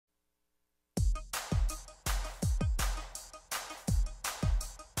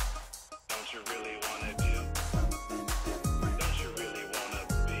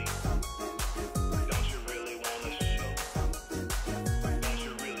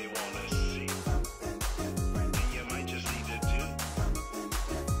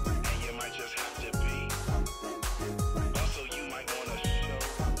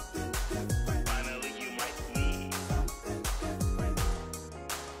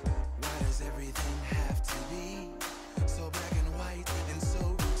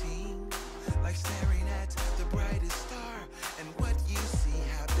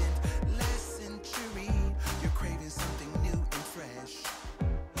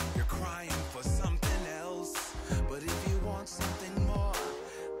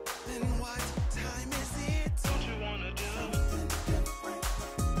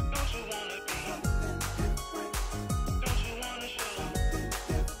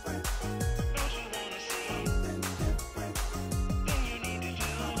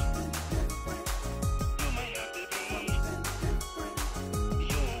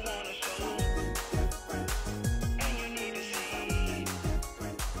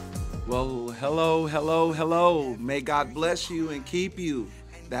Well, hello, hello, hello. May God bless you and keep you.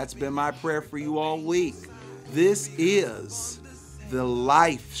 That's been my prayer for you all week. This is the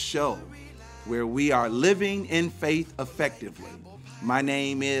Life Show, where we are living in faith effectively. My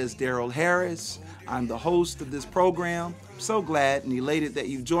name is Daryl Harris. I'm the host of this program. I'm so glad and elated that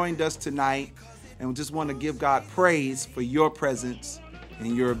you've joined us tonight, and we just want to give God praise for your presence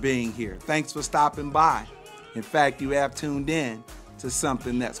and your being here. Thanks for stopping by. In fact, you have tuned in to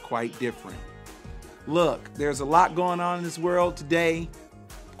something that's quite different. Look, there's a lot going on in this world today.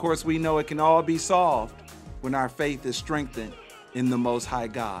 Of course, we know it can all be solved when our faith is strengthened in the Most High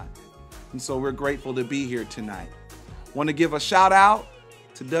God. And so we're grateful to be here tonight. Want to give a shout out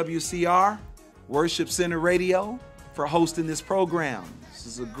to WCR, Worship Center Radio, for hosting this program. This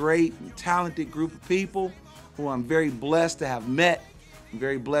is a great and talented group of people who I'm very blessed to have met. I'm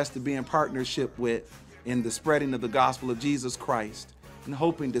very blessed to be in partnership with in the spreading of the gospel of Jesus Christ and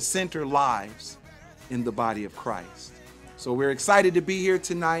hoping to center lives in the body of Christ. So we're excited to be here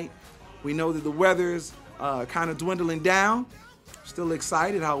tonight. We know that the weather is kind of dwindling down. Still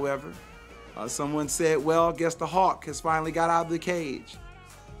excited, however. Someone said, well, I guess the hawk has finally got out of the cage.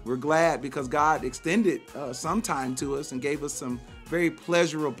 We're glad because God extended some time to us and gave us some very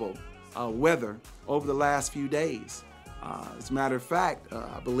pleasurable weather over the last few days. As a matter of fact,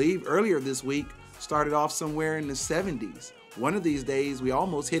 I believe earlier this week started off somewhere in the 70s. One of these days, we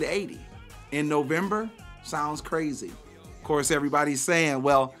almost hit 80. In November, sounds crazy. Of course, everybody's saying,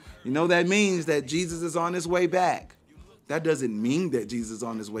 well, you know, that means that Jesus is on his way back. That doesn't mean that Jesus is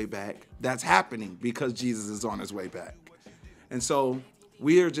on his way back. That's happening because Jesus is on his way back. And so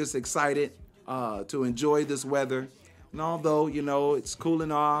we are just excited to enjoy this weather. And although, you know, it's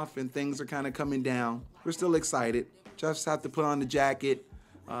cooling off and things are kind of coming down, we're still excited. Just have to put on the jacket,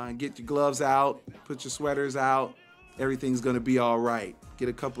 get your gloves out, put your sweaters out. Everything's going to be all right. Get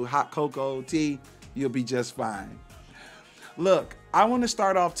a cup of hot cocoa, tea, you'll be just fine. Look, I want to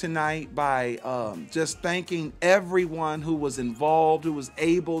start off tonight by just thanking everyone who was involved, who was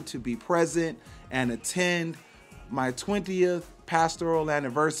able to be present and attend my 20th pastoral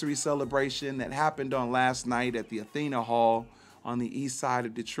anniversary celebration that happened on last night at the Athena Hall on the east side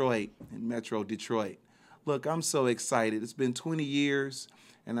of Detroit, in Metro Detroit. Look, I'm so excited. It's been 20 years,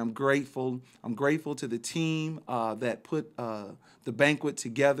 and I'm grateful. I'm grateful to the team that put the banquet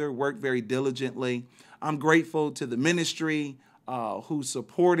together, worked very diligently. I'm grateful to the ministry who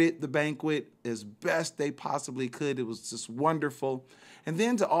supported the banquet as best they possibly could. It was just wonderful. And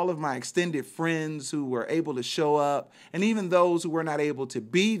then to all of my extended friends who were able to show up, and even those who were not able to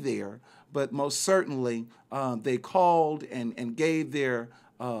be there, but most certainly they called and gave their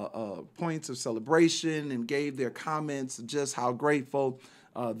points of celebration and gave their comments just how grateful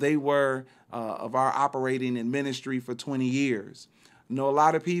they were of our operating in ministry for 20 years. I know a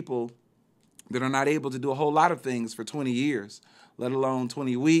lot of people that are not able to do a whole lot of things for 20 years, let alone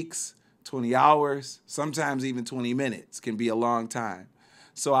 20 weeks, 20 hours, sometimes even 20 minutes can be a long time.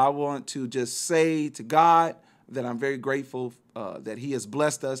 So I want to just say to God that I'm very grateful that he has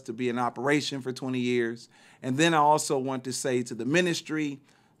blessed us to be in operation for 20 years. And then I also want to say to the ministry,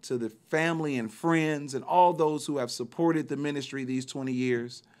 to the family and friends and all those who have supported the ministry these 20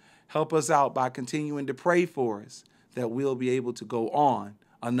 years, help us out by continuing to pray for us that we'll be able to go on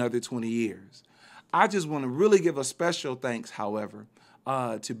another 20 years. I just want to really give a special thanks, however,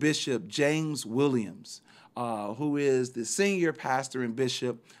 to Bishop James Williams, who is the senior pastor and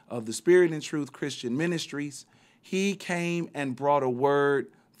bishop of the Spirit and Truth Christian Ministries. He came and brought a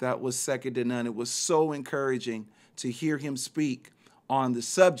word that was second to none. It was so encouraging to hear him speak on the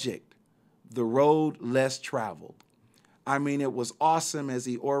subject, the road less traveled. I mean, it was awesome as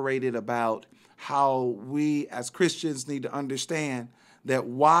he orated about how we as Christians need to understand that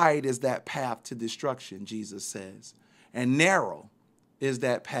wide is that path to destruction, Jesus says, and narrow is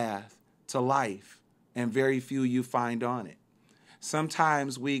that path to life, and very few you find on it.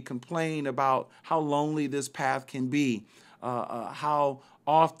 Sometimes we complain about how lonely this path can be, how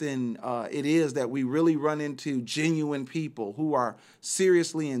often it is that we really run into genuine people who are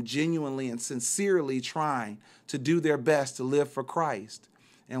seriously and genuinely and sincerely trying to do their best to live for Christ.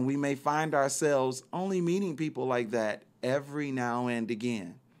 And we may find ourselves only meeting people like that every now and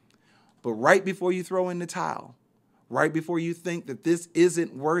again. But right before you throw in the towel, right before you think that this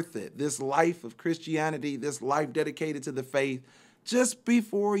isn't worth it, this life of Christianity, this life dedicated to the faith, just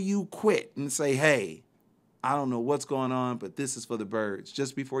before you quit and say, hey, I don't know what's going on, but this is for the birds.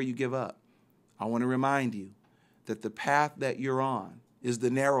 Just before you give up, I want to remind you that the path that you're on is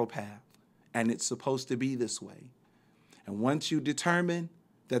the narrow path, and it's supposed to be this way. And once you determine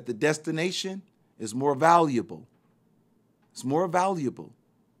that the destination is more valuable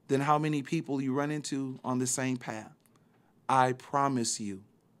than how many people you run into on the same path. I promise you,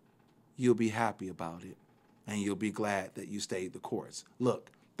 you'll be happy about it, and you'll be glad that you stayed the course.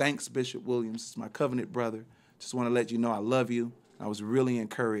 Look, thanks, Bishop Williams. It's my covenant brother. Just want to let you know I love you. I was really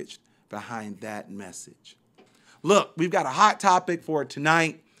encouraged behind that message. Look, we've got a hot topic for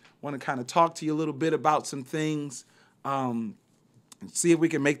tonight. I want to kind of talk to you a little bit about some things and see if we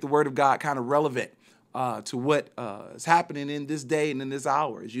can make the Word of God kind of relevant to what is happening in this day and in this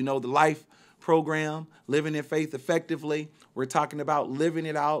hour. As you know, the Life program, Living in Faith Effectively, we're talking about living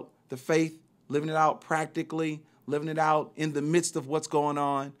it out, the faith, living it out practically, living it out in the midst of what's going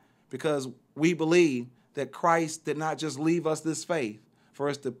on, because we believe that Christ did not just leave us this faith for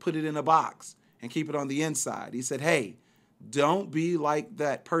us to put it in a box and keep it on the inside. He said, hey, don't be like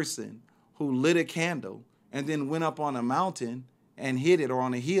that person who lit a candle and then went up on a mountain and hid it, or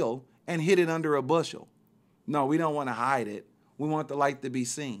on a hill and hid it under a bushel. No, we don't want to hide it. We want the light to be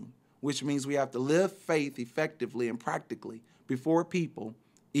seen, which means we have to live faith effectively and practically before people,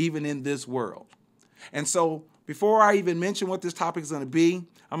 even in this world. And so before I even mention what this topic is going to be,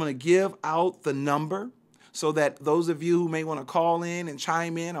 I'm going to give out the number so that those of you who may want to call in and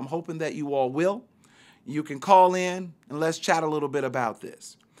chime in, I'm hoping that you all will. You can call in and let's chat a little bit about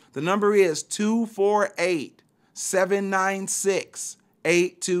this. The number is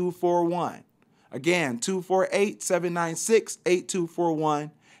 248-796-8241. Again,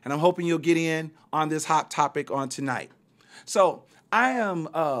 248-796-8241. And I'm hoping you'll get in on this hot topic on tonight. So I am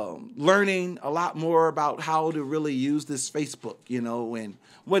learning a lot more about how to really use this Facebook, and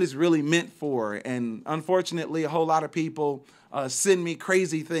what it's really meant for. And unfortunately, a whole lot of people send me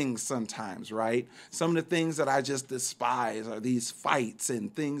crazy things sometimes, right? Some of the things that I just despise are these fights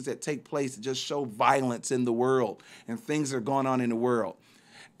and things that take place that just show violence in the world and things that are going on in the world.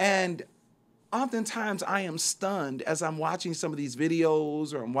 And oftentimes I am stunned as I'm watching some of these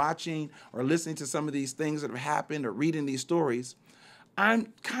videos, or I'm watching or listening to some of these things that have happened, or reading these stories.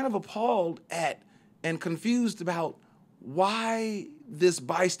 I'm kind of appalled at and confused about why this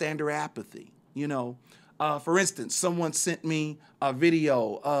bystander apathy. For instance, someone sent me a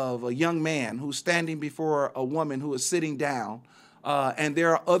video of a young man who's standing before a woman who is sitting down, and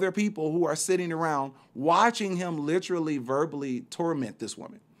there are other people who are sitting around watching him literally verbally torment this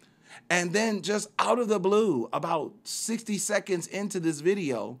woman. And then just out of the blue, about 60 seconds into this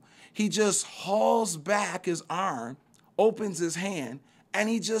video, he just hauls back his arm, opens his hand, and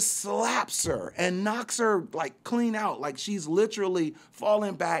he just slaps her and knocks her like clean out, like she's literally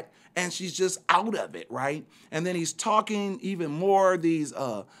falling back and she's just out of it, right? And then he's talking even more, these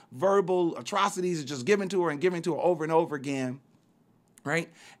verbal atrocities are just given to her over and over again, right?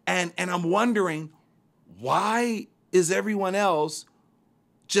 And I'm wondering, why is everyone else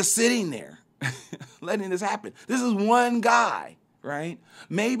just sitting there letting this happen? This is one guy, right?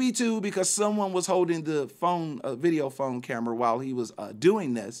 Maybe two, because someone was holding the phone, video phone camera while he was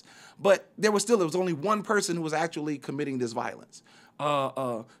doing this. But there was only one person who was actually committing this violence.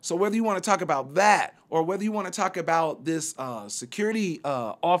 So whether you want to talk about that, or whether you want to talk about this security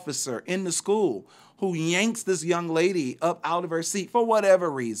officer in the school who yanks this young lady up out of her seat for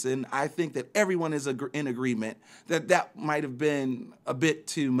whatever reason, I think that everyone is in agreement that might have been a bit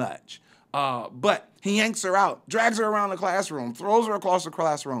too much. But he yanks her out, drags her around the classroom, throws her across the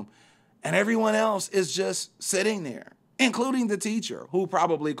classroom, and everyone else is just sitting there, including the teacher who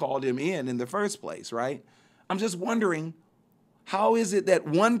probably called him in the first place, right? I'm just wondering, how is it that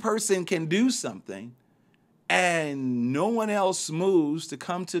one person can do something and no one else moves to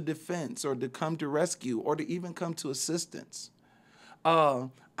come to defense, or to come to rescue, or to even come to assistance?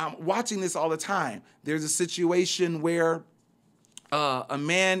 I'm watching this all the time. There's a situation where a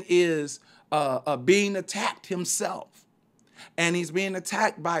man is being attacked himself, and he's being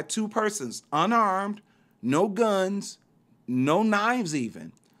attacked by two persons, unarmed, no guns, no knives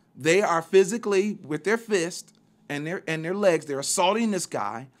even. They are physically, with their fists and their legs, they're assaulting this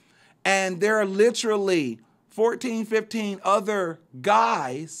guy, and there are literally 14, 15 other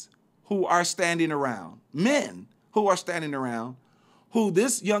guys who are standing around, men who are standing around, who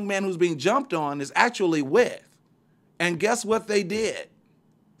this young man who's being jumped on is actually with. And guess what they did?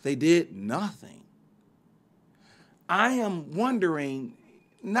 They did nothing. I am wondering,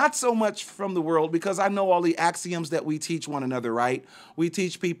 not so much from the world, because I know all the axioms that we teach one another, right? We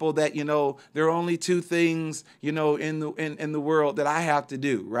teach people that, there are only two things, in the world that I have to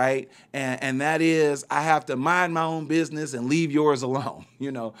do, right? And that is, I have to mind my own business and leave yours alone.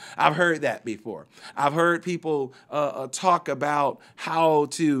 I've heard that before. I've heard people talk about how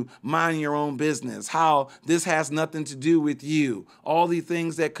to mind your own business, how this has nothing to do with you, all the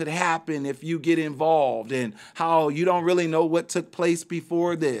things that could happen if you get involved, and how you don't really know what took place before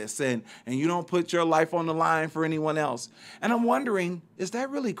for this, and you don't put your life on the line for anyone else. And I'm wondering, is that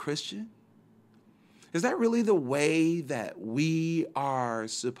really Christian? Is that really the way that we are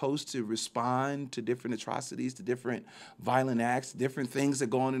supposed to respond to different atrocities, to different violent acts, different things that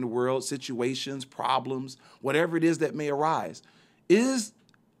go on in the world, situations, problems, whatever it is that may arise? Is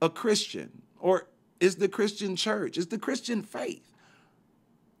a Christian, or is the Christian church, is the Christian faith,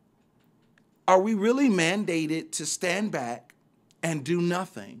 are we really mandated to stand back and do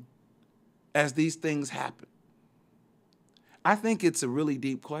nothing as these things happen? I think it's a really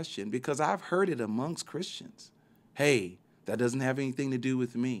deep question, because I've heard it amongst Christians. Hey, that doesn't have anything to do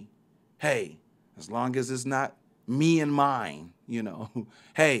with me. Hey, as long as it's not me and mine, you know.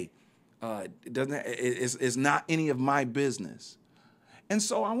 Hey, it's not any of my business. And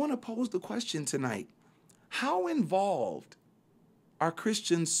so I want to pose the question tonight: how involved are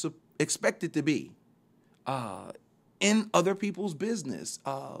Christians expected to be in other people's business,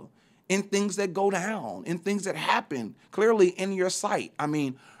 in things that go down, in things that happen clearly in your sight? I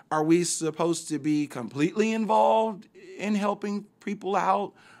mean, are we supposed to be completely involved in helping people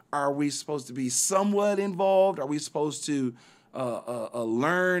out? Are we supposed to be somewhat involved? Are we supposed to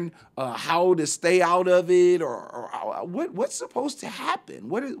learn how to stay out of it? Or what's supposed to happen?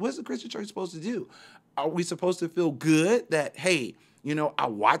 What's the Christian church supposed to do? Are we supposed to feel good that, hey, you know, I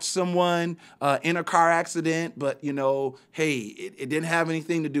watched someone in a car accident, but, you know, hey, it didn't have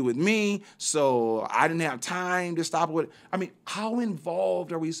anything to do with me, so I didn't have time to stop it. I mean, how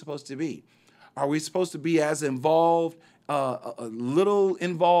involved are we supposed to be? Are we supposed to be as involved, a little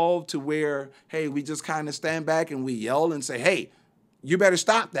involved, to where, hey, we just kind of stand back and we yell and say, hey, you better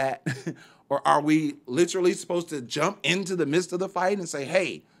stop that? Or are we literally supposed to jump into the midst of the fight and say,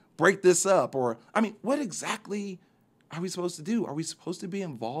 hey, break this up? Or, I mean, what exactly are we supposed to do? Are we supposed to be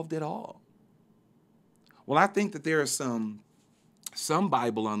involved at all? Well, I think that there is some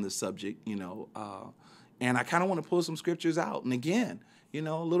Bible on this subject, you know, and I kind of want to pull some scriptures out. And again, you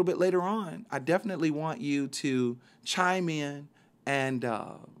know, a little bit later on, I definitely want you to chime in and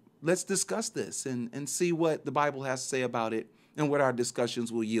let's discuss this and see what the Bible has to say about it and what our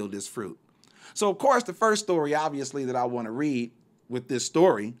discussions will yield as fruit. So, of course, the first story, obviously, that I want to read with this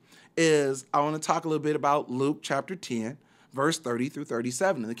story is I want to talk a little bit about Luke chapter 10, verse 30 through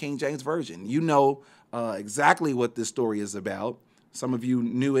 37 in the King James Version. You know exactly what this story is about. Some of you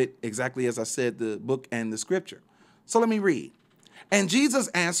knew it exactly as I said, the book and the scripture. So let me read. And Jesus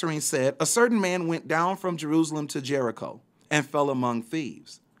answering said, a certain man went down from Jerusalem to Jericho and fell among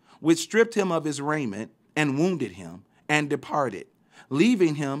thieves, which stripped him of his raiment and wounded him and departed,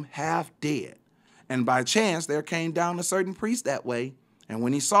 leaving him half dead. And by chance there came down a certain priest that way, and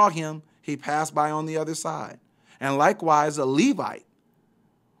when he saw him, he passed by on the other side. And likewise a Levite,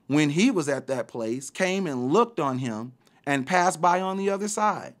 when he was at that place, came and looked on him and passed by on the other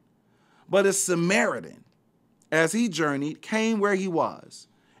side. But a Samaritan, as he journeyed, came where he was.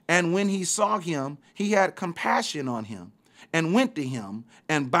 And when he saw him, he had compassion on him and went to him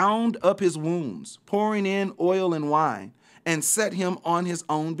and bound up his wounds, pouring in oil and wine, and set him on his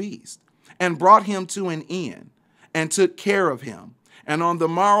own beast, and brought him to an inn, and took care of him. And on the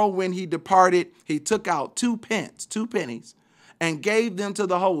morrow when he departed, he took out 2 pennies, and gave them to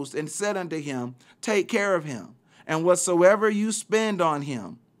the host, and said unto him, take care of him, and whatsoever you spend on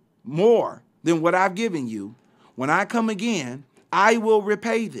him, more than what I've given you, when I come again, I will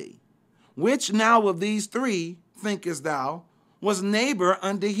repay thee. Which now of these 3, thinkest thou, was neighbor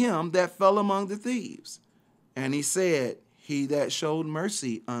unto him that fell among the thieves? And he said, he that showed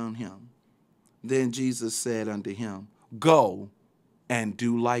mercy on him. Then Jesus said unto him, go and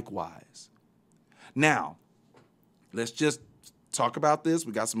do likewise. Now, let's just talk about this.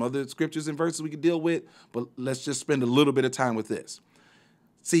 We got some other scriptures and verses we could deal with, but let's just spend a little bit of time with this.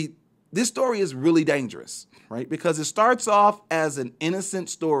 See, this story is really dangerous, right? Because it starts off as an innocent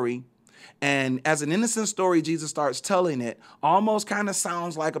story. And as an innocent story, Jesus starts telling it, almost kind of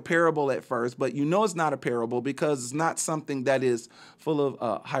sounds like a parable at first, but you know it's not a parable because it's not something that is full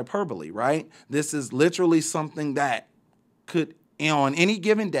of hyperbole, right? This is literally something that could, on any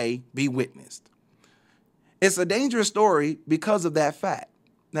given day, be witnessed. It's a dangerous story because of that fact,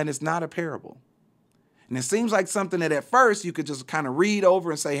 that it's not a parable. And it seems like something that at first you could just kind of read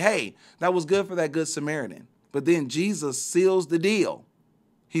over and say, hey, that was good for that Good Samaritan. But then Jesus seals the deal.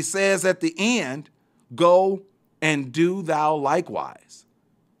 He says at the end, go and do thou likewise.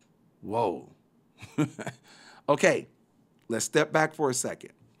 Whoa. Okay, let's step back for a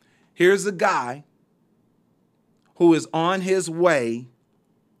second. Here's a guy who is on his way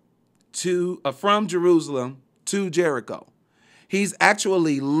from Jerusalem to Jericho. He's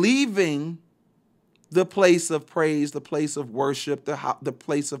actually leaving the place of praise, the place of worship, the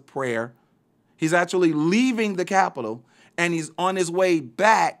place of prayer. He's actually leaving the capital, and he's on his way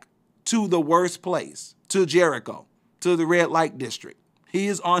back to the worst place, to Jericho, to the red light district. He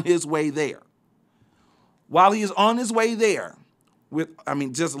is on his way there. While he is on his way there,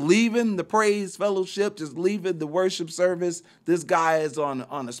 just leaving the praise fellowship, just leaving the worship service, this guy is on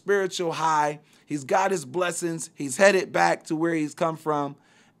a spiritual high. He's got his blessings. He's headed back to where he's come from.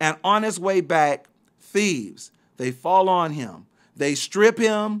 And on his way back, thieves, they fall on him. They strip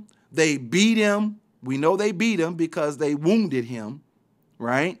him. They beat him. We know they beat him because they wounded him,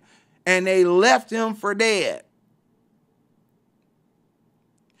 right? And they left him for dead.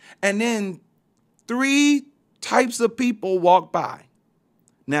 And then 3 types of people walk by.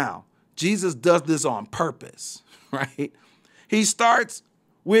 Now, Jesus does this on purpose, right? He starts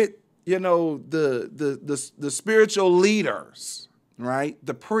with, the spiritual leaders, right?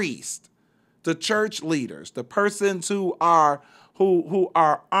 The priest, the church leaders, the persons who are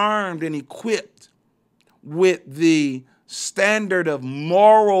armed and equipped with the standard of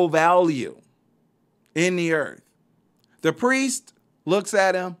moral value in the earth. The priest looks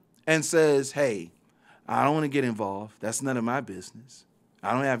at him and says, hey, I don't want to get involved. That's none of my business.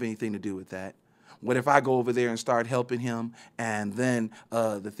 I don't have anything to do with that. What if I go over there and start helping him, and then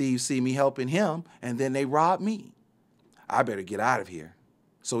the thieves see me helping him, and then they rob me? I better get out of here.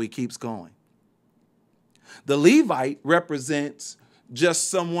 So he keeps going. The Levite represents just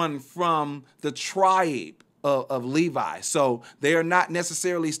someone from the tribe of Levi. So they are not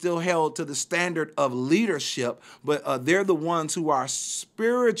necessarily still held to the standard of leadership, but they're the ones who are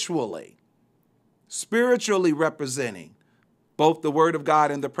spiritually representing both the word of God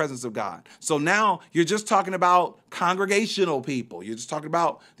and the presence of God. So now you're just talking about congregational people. You're just talking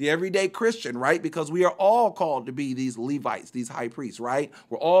about the everyday Christian, right? Because we are all called to be these Levites, these high priests, right?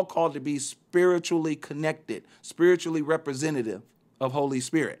 We're all called to be spiritually connected, spiritually representative of Holy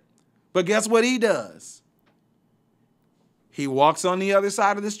Spirit. But guess what he does? He walks on the other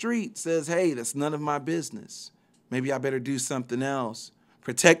side of the street, says, hey, that's none of my business. Maybe I better do something else.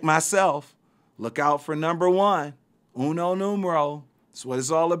 Protect myself. Look out for number 1. Uno numero. That's what it's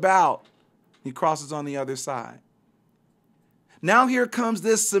all about. He crosses on the other side. Now here comes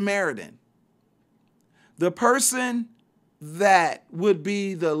this Samaritan. The person that would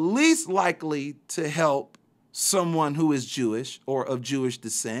be the least likely to help someone who is Jewish or of Jewish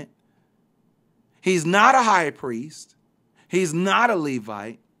descent. He's not a high priest. He's not a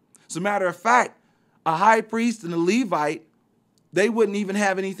Levite. As a matter of fact, a high priest and a Levite, they wouldn't even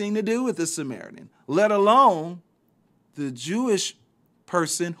have anything to do with the Samaritan, let alone the Jewish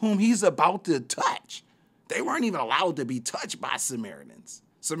person whom he's about to touch. They weren't even allowed to be touched by Samaritans.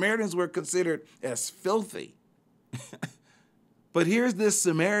 Samaritans were considered as filthy. But here's this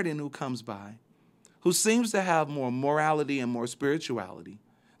Samaritan who comes by, who seems to have more morality and more spirituality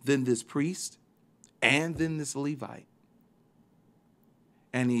than this priest and than this Levite.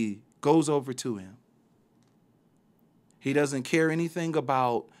 And he goes over to him. He doesn't care anything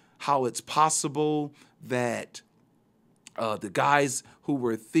about how it's possible that the guys who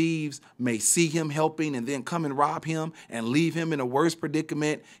were thieves may see him helping and then come and rob him and leave him in a worse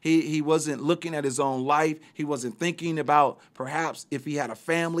predicament. He wasn't looking at his own life. He wasn't thinking about perhaps if he had a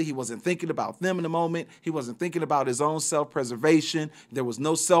family. He wasn't thinking about them in the moment. He wasn't thinking about his own self-preservation. There was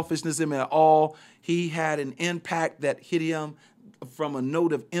no selfishness in him at all. He had an impact that hit him from a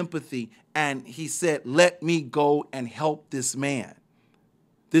note of empathy, and he said, let me go and help this man.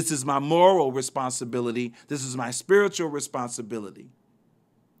 This is my moral responsibility. This is my spiritual responsibility.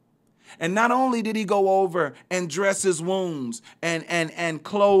 And not only did he go over and dress his wounds and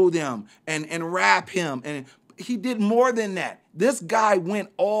clothe him and wrap him, and he did more than that. This guy went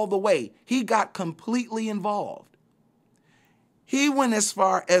all the way. He got completely involved. He went as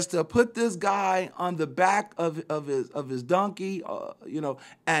far as to put this guy on the back of his donkey,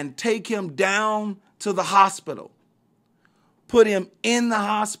 and take him down to the hospital. Put him in the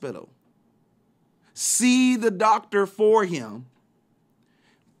hospital. See the doctor for him.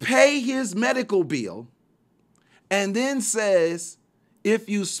 Pay his medical bill. And then says, if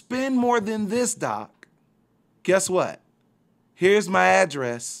you spend more than this, doc, guess what? Here's my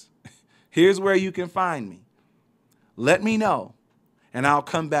address. Here's where you can find me. Let me know, and I'll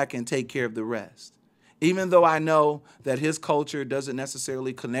come back and take care of the rest. Even though I know that his culture doesn't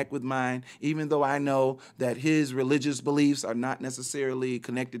necessarily connect with mine, even though I know that his religious beliefs are not necessarily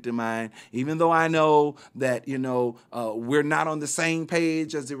connected to mine, even though I know that, we're not on the same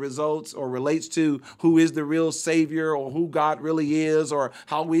page as it results or relates to who is the real Savior or who God really is or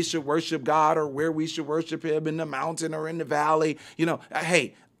how we should worship God or where we should worship him in the mountain or in the valley.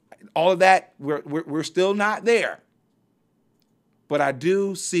 Hey, all of that, we're still not there. But I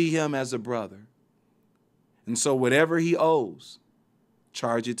do see him as a brother. And so whatever he owes,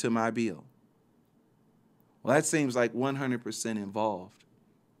 charge it to my bill. Well, that seems like 100% involved.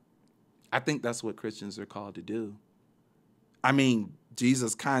 I think that's what Christians are called to do. I mean,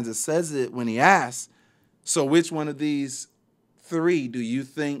 Jesus kind of says it when he asks, so which one of these three do you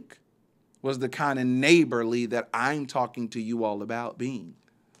think was the kind of neighborly that I'm talking to you all about being?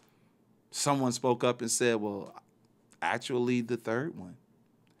 Someone spoke up and said, well, actually the third one.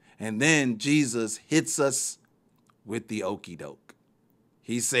 And then Jesus hits us with the okey doke.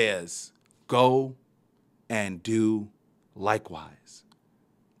 He says, go and do likewise.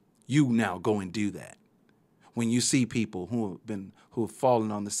 You now go and do that. When you see people who have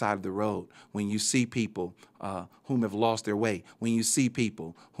fallen on the side of the road, when you see people whom have lost their way, when you see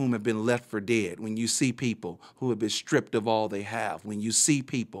people whom have been left for dead, when you see people who have been stripped of all they have, when you see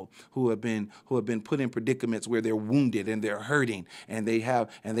people who have been put in predicaments where they're wounded and they're hurting and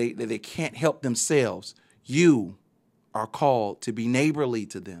they can't help themselves, you are called to be neighborly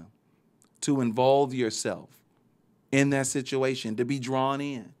to them, to involve yourself in that situation, to be drawn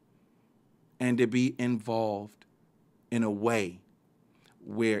in, and to be involved in a way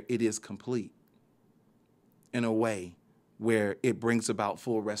where it is complete, in a way where it brings about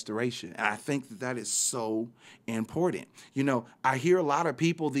full restoration. And I think that is so important. You know, I hear a lot of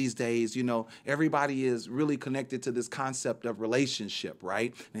people these days, you know, everybody is really connected to this concept of relationship,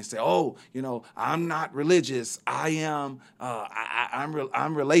 right? And they say, oh, you know, I'm not religious. I'm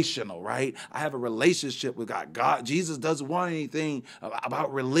relational, right? I have a relationship with God. Jesus doesn't want anything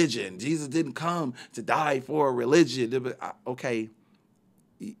about religion. Jesus didn't come to die for a religion. Okay.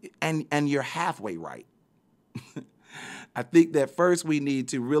 And you're halfway right. I think that first we need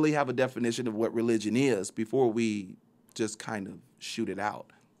to really have a definition of what religion is before we just kind of shoot it out.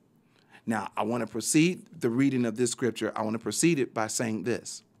 Now, I want to proceed the reading of this scripture. I want to proceed it by saying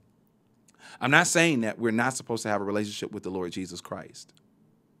this. I'm not saying that we're not supposed to have a relationship with the Lord Jesus Christ.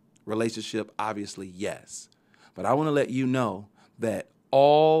 Relationship, obviously, yes. But I want to let you know that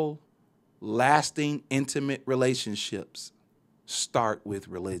all lasting, intimate relationships start with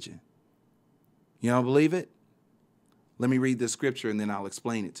religion. You don't believe it? Let me read this scripture and then I'll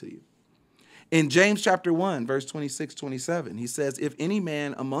explain it to you. In James chapter 1, verse 26-27, he says, if any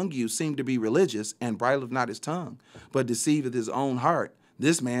man among you seem to be religious and bridleth not his tongue, but deceiveth his own heart,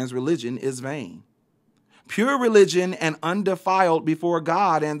 this man's religion is vain. Pure religion and undefiled before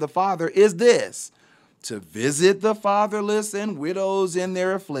God and the Father is this, to visit the fatherless and widows in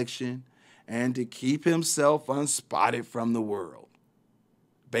their affliction and to keep himself unspotted from the world.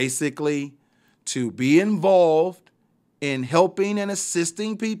 Basically, to be involved in helping and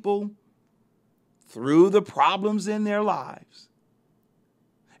assisting people through the problems in their lives,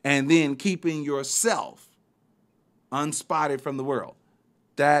 and then keeping yourself unspotted from the world.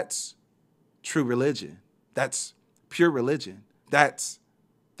 That's true religion. That's pure religion. That's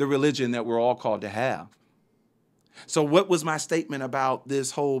the religion that we're all called to have. So what was my statement about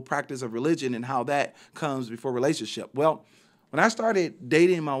this whole practice of religion and how that comes before relationship? Well, when I started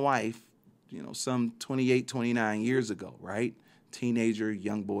dating my wife, you know, some 28, 29 years ago, right? Teenager,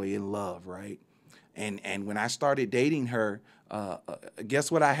 young boy in love, right? And when I started dating her,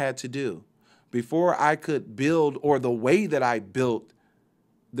 guess what I had to do? Before I could build, or the way that I built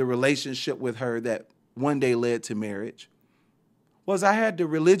the relationship with her that one day led to marriage, was I had to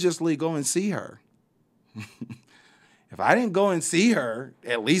religiously go and see her. If I didn't go and see her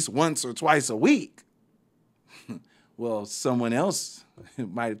at least once or twice a week, well, someone else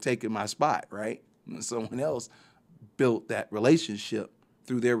might have taken my spot, right? Someone else built that relationship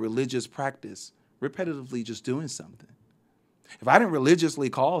through their religious practice, repetitively just doing something. If I didn't religiously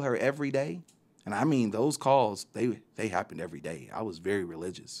call her every day, and I mean those calls, they happened every day. I was very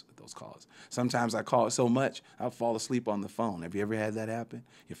religious with those calls. Sometimes I called so much, I'd fall asleep on the phone. Have you ever had that happen?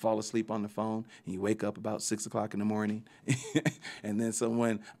 You fall asleep on the phone and you wake up about 6 o'clock in the morning and then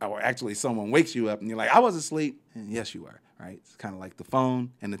someone wakes you up and you're like, I was asleep. And yes, you were, right? It's kind of like the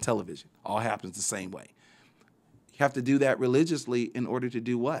phone and the television. All happens the same way. You have to do that religiously in order to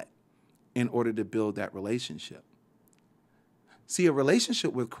do what? In order to build that relationship. See, a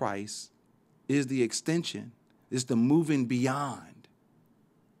relationship with Christ is the extension, is the moving beyond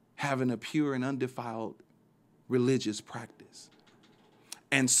having a pure and undefiled religious practice.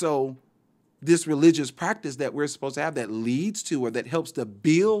 And so this religious practice that we're supposed to have that leads to, or that helps to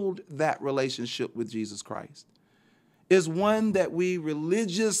build that relationship with Jesus Christ, is one that we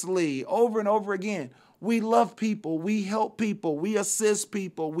religiously, over and over again, we love people, we help people, we assist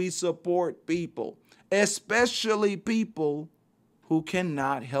people, we support people, especially people who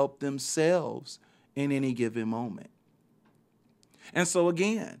cannot help themselves in any given moment. And so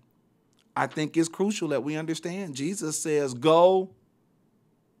again, I think it's crucial that we understand Jesus says, go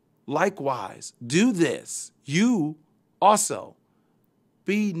likewise, do this. You also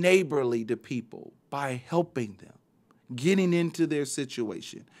be neighborly to people by helping them, getting into their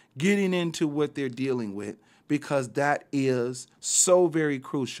situation, getting into what they're dealing with, because that is so very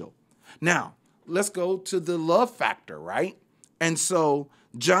crucial. Now, let's go to the love factor, right? And so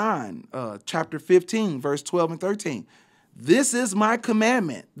John chapter 15, verse 12 and 13. This is my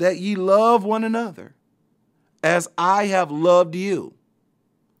commandment, that ye love one another as I have loved you.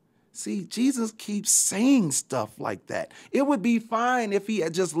 See, Jesus keeps saying stuff like that. It would be fine if he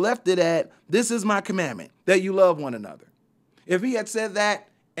had just left it at, this is my commandment, that you love one another. If he had said that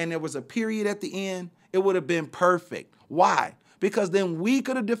and there was a period at the end, it would have been perfect. Why? Because then we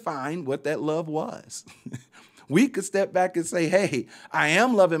could have defined what that love was. We could step back and say, hey, I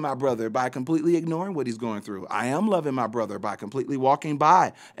am loving my brother by completely ignoring what he's going through. I am loving my brother by completely walking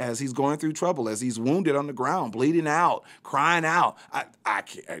by as he's going through trouble, as he's wounded on the ground, bleeding out, crying out.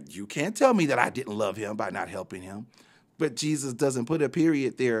 You can't tell me that I didn't love him by not helping him. But Jesus doesn't put a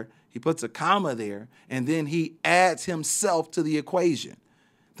period there. He puts a comma there, and then he adds himself to the equation.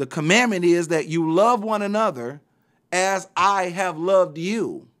 The commandment is that you love one another as I have loved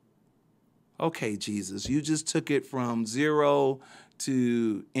you. Okay, Jesus, you just took it from 0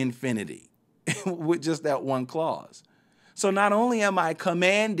 to infinity with just that one clause. So not only am I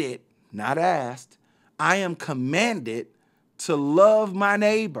commanded, not asked, I am commanded to love my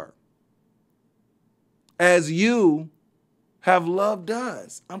neighbor as you have loved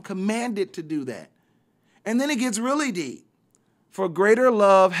us. I'm commanded to do that. And then it gets really deep. For greater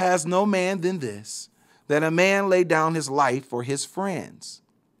love has no man than this, that a man lay down his life for his friends.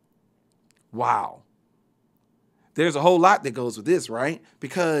 Wow. There's a whole lot that goes with this, right?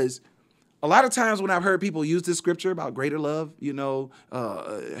 Because a lot of times when I've heard people use this scripture about greater love,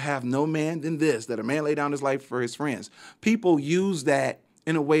 have no man than this, that a man lay down his life for his friends. People use that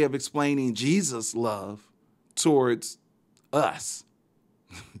in a way of explaining Jesus' love towards us.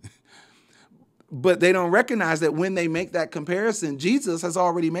 But they don't recognize that when they make that comparison, Jesus has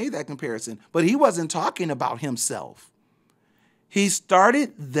already made that comparison, but he wasn't talking about himself. He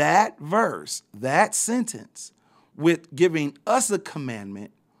started that verse, that sentence, with giving us a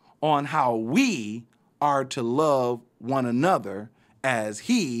commandment on how we are to love one another as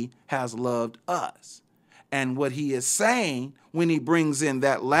he has loved us. And what he is saying when he brings in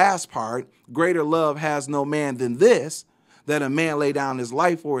that last part, greater love has no man than this, that a man lay down his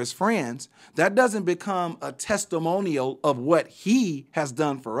life for his friends, that doesn't become a testimonial of what he has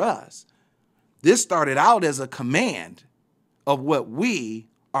done for us. This started out as a command of what we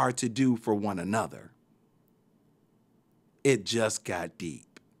are to do for one another. It just got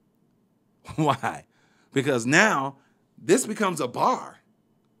deep. Why? Because now this becomes a bar.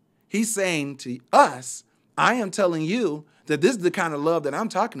 He's saying to us, I am telling you that this is the kind of love that I'm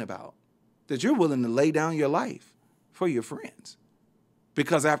talking about, that you're willing to lay down your life for your friends.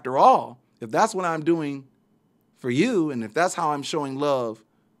 Because after all, if that's what I'm doing for you, and if that's how I'm showing love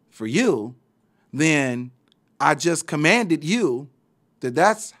for you, then I just commanded you that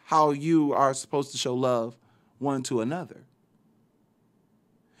that's how you are supposed to show love one to another.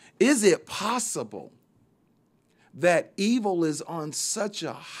 Is it possible that evil is on such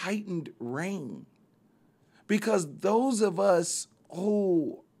a heightened reign? Because those of us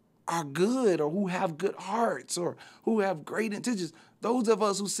who are good, or who have good hearts, or who have great intentions, those of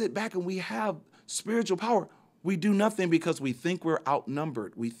us who sit back and we have spiritual power, we do nothing because we think we're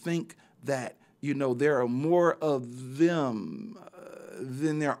outnumbered. We think that there are more of them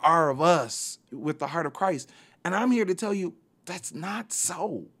than there are of us with the heart of Christ. And I'm here to tell you that's not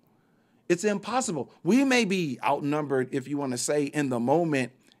so. It's impossible. We may be outnumbered, if you want to say, in the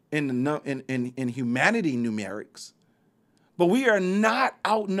moment in humanity numerics, but we are not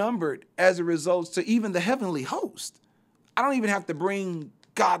outnumbered as a result to even the heavenly host. I don't even have to bring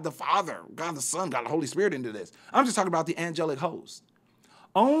God the Father, God the Son, God the Holy Spirit into this. I'm just talking about the angelic host.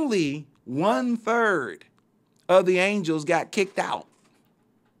 Only 1/3 of the angels got kicked out.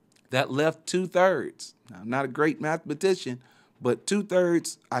 That left 2/3. Now, I'm not a great mathematician, but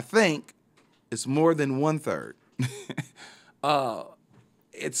 2/3, I think, is more than 1/3.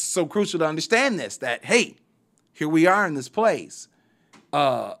 It's so crucial to understand this, that, hey, here we are in this place.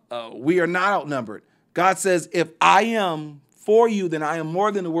 We are not outnumbered. God says, if I am for you, then I am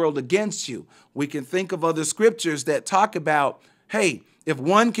more than the world against you. We can think of other scriptures that talk about, hey, if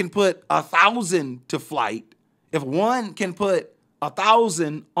one can put 1,000 to flight, if one can put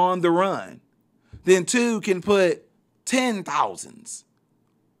 1,000 on the run, then two can put 10,000s.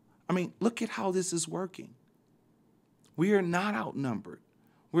 I mean, look at how this is working. We are not outnumbered.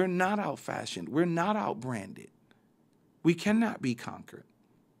 We're not outfashioned. We're not outbranded. We cannot be conquered.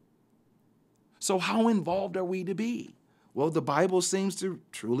 So how involved are we to be? Well, the Bible seems to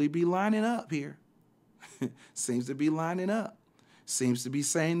truly be lining up here. Seems to be lining up. Seems to be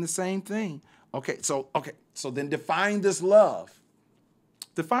saying the same thing. Okay, so then define this love.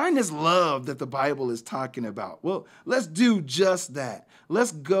 Define this love that the Bible is talking about. Well, let's do just that.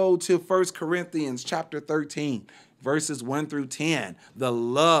 Let's go to 1 Corinthians chapter 13, verses 1 through 10, the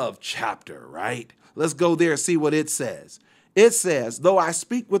love chapter, right? Let's go there and see what it says. It says, though I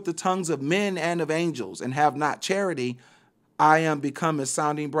speak with the tongues of men and of angels and have not charity, I am become a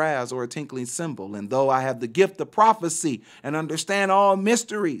sounding brass or a tinkling cymbal. And though I have the gift of prophecy and understand all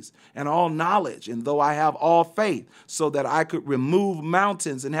mysteries and all knowledge, and though I have all faith so that I could remove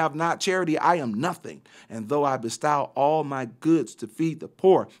mountains and have not charity, I am nothing. And though I bestow all my goods to feed the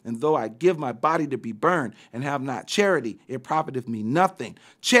poor, and though I give my body to be burned and have not charity, it profiteth me nothing.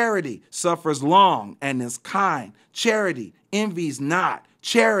 Charity suffers long and is kind. Charity envies not.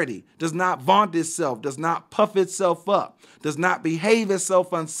 Charity does not vaunt itself, does not puff itself up, does not behave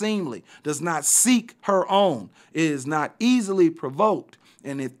itself unseemly, does not seek her own, is not easily provoked,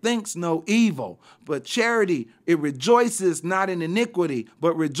 and it thinks no evil. But charity, it rejoices not in iniquity,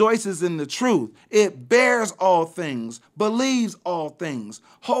 but rejoices in the truth. It bears all things, believes all things,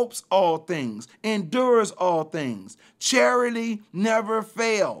 hopes all things, endures all things. Charity never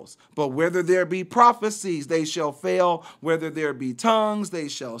fails, but whether there be prophecies, they shall fail. Whether there be tongues, they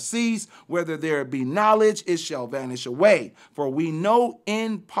shall cease. Whether there be knowledge, it shall vanish away. For we know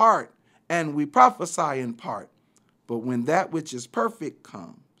in part, and we prophesy in part. But when that which is perfect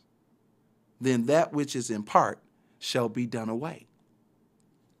comes, then that which is in part shall be done away.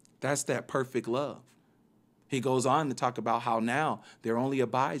 That's that perfect love. He goes on to talk about how now there only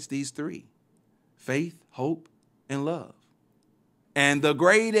abides these three: faith, hope, and love. And the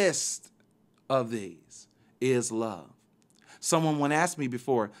greatest of these is love. Someone once asked me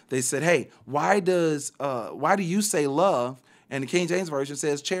before, they said, hey, why do you say love and the King James Version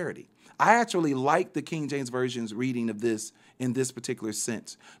says charity? I actually like the King James Version's reading of this in this particular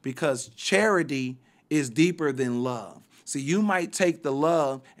sense, because charity is deeper than love. See, you might take the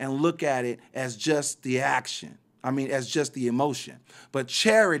love and look at it as just the action. As just the emotion. But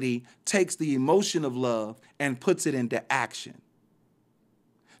charity takes the emotion of love and puts it into action.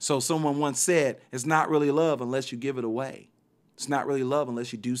 So someone once said, it's not really love unless you give it away. It's not really love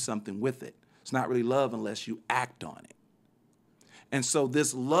unless you do something with it. It's not really love unless you act on it. And so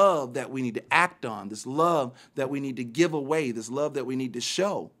this love that we need to act on, this love that we need to give away, this love that we need to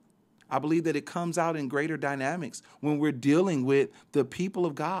show, I believe that it comes out in greater dynamics when we're dealing with the people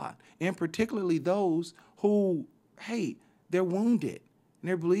of God, and particularly those who, hey, they're wounded and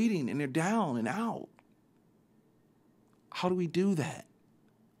they're bleeding and they're down and out. How do we do that?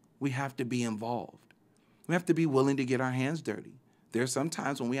 We have to be involved. We have to be willing to get our hands dirty. There are some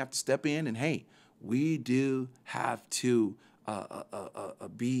times when we have to step in and, hey, we do have to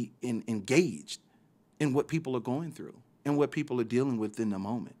be engaged in what people are going through and what people are dealing with in the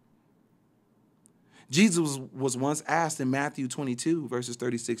moment. Jesus was once asked in Matthew 22, verses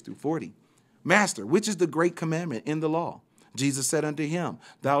 36 through 40, Master, which is the great commandment in the law? Jesus said unto him,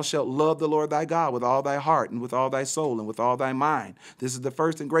 Thou shalt love the Lord thy God with all thy heart and with all thy soul and with all thy mind. This is the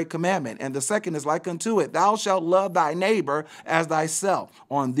first and great commandment. And the second is like unto it. Thou shalt love thy neighbor as thyself.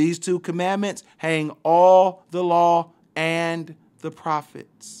 On these two commandments hang all the law and the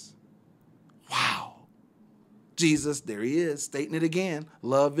prophets. Wow. Jesus, there he is, stating it again.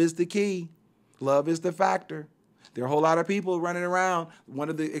 Love is the key. Love is the factor. There are a whole lot of people running around. One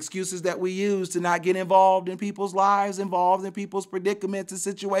of the excuses that we use to not get involved in people's lives, involved in people's predicaments and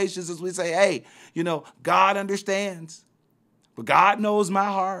situations, is we say, hey, God understands. But God knows my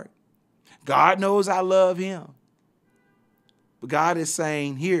heart. God knows I love him. But God is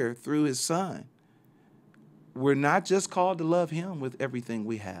saying here through his son, we're not just called to love him with everything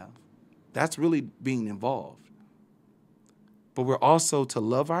we have. That's really being involved. But we're also to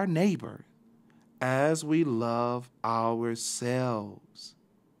love our neighbor as we love ourselves.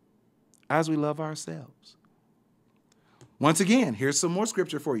 As we love ourselves. Once again, here's some more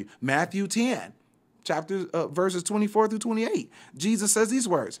scripture for you. Matthew 10, verses 24 through 28. Jesus says these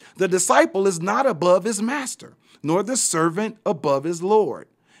words, The disciple is not above his master, nor the servant above his Lord.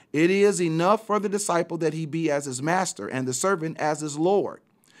 It is enough for the disciple that he be as his master, and the servant as his Lord.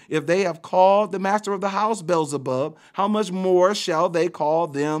 If they have called the master of the house Beelzebub, how much more shall they call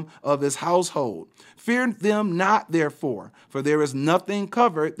them of his household? Fear them not, therefore, for there is nothing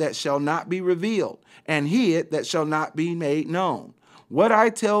covered that shall not be revealed, and hid that shall not be made known. What I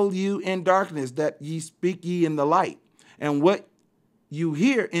tell you in darkness, that ye speak ye in the light, and what you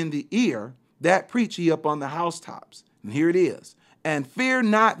hear in the ear, that preach ye up on the housetops. And here it is. And fear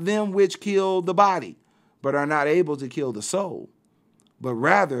not them which kill the body, but are not able to kill the soul, but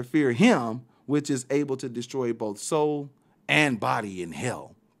rather fear him which is able to destroy both soul and body in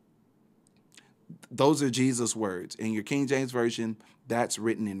hell. Those are Jesus' words. In your King James Version, that's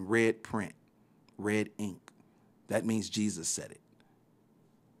written in red print, red ink. That means Jesus said it.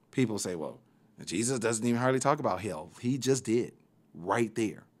 People say, well, Jesus doesn't even hardly talk about hell. He just did right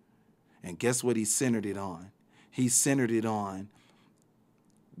there. And guess what he centered it on? He centered it on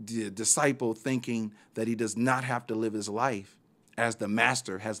the disciple thinking that he does not have to live his life as the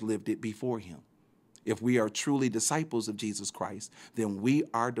master has lived it before him. If we are truly disciples of Jesus Christ, then we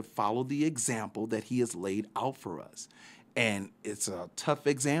are to follow the example that he has laid out for us. And it's a tough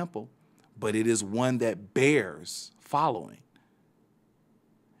example, but it is one that bears following.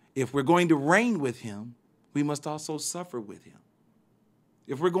 If we're going to reign with him, we must also suffer with him.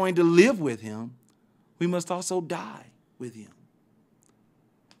 If we're going to live with him, we must also die with him.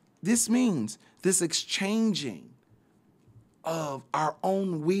 This means this exchanging of our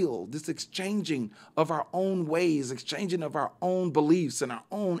own will, this exchanging of our own ways, exchanging of our own beliefs and our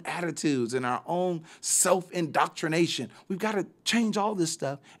own attitudes and our own self-indoctrination. We've got to change all this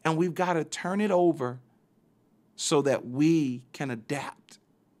stuff, and we've got to turn it over so that we can adapt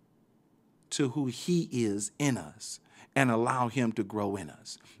to who he is in us and allow him to grow in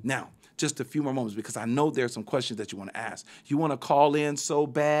us. Now, just a few more moments, because I know there's some questions that you want to ask. You want to call in so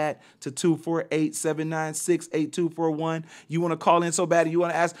bad to 248-796-8241. You want to call in so bad and you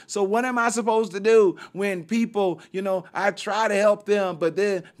want to ask, so what am I supposed to do when people, I try to help them, but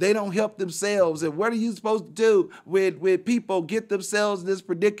then they don't help themselves? And what are you supposed to do with people get themselves in these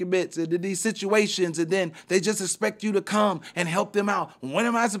predicaments and in these situations, and then they just expect you to come and help them out? What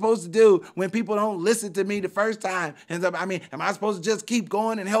am I supposed to do when people don't listen to me the first time? And am I supposed to just keep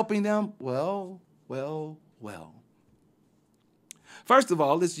going and helping them? Well. First of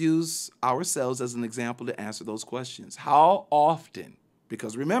all, let's use ourselves as an example to answer those questions. How often?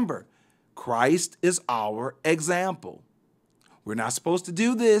 Because remember, Christ is our example. We're not supposed to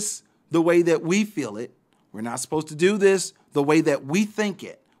do this the way that we feel it. We're not supposed to do this the way that we think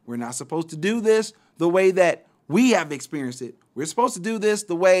it. We're not supposed to do this the way that we have experienced it. We're supposed to do this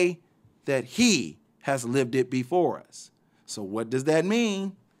the way that he has lived it before us. So what does that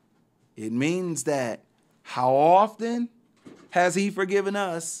mean? It means that how often has he forgiven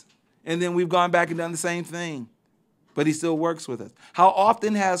us, and then we've gone back and done the same thing, but he still works with us? How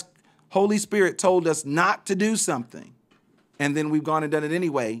often has Holy Spirit told us not to do something, and then we've gone and done it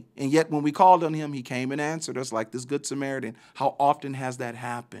anyway, and yet when we called on him, he came and answered us like this Good Samaritan? How often has that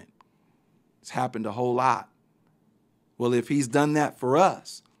happened? It's happened a whole lot. Well, if he's done that for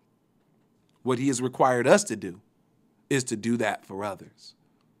us, what he has required us to do is to do that for others.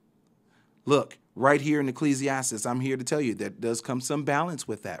 Look, right here in Ecclesiastes, I'm here to tell you that does come some balance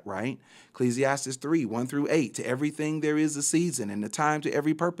with that, right? Ecclesiastes 3:1-8, to everything there is a season and a time to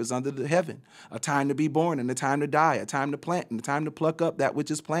every purpose under the heaven, a time to be born and a time to die, a time to plant and a time to pluck up that which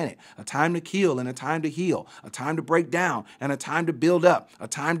is planted, a time to kill and a time to heal, a time to break down and a time to build up, a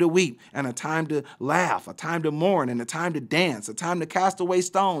time to weep and a time to laugh, a time to mourn and a time to dance, a time to cast away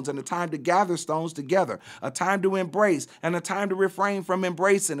stones and a time to gather stones together, a time to embrace and a time to refrain from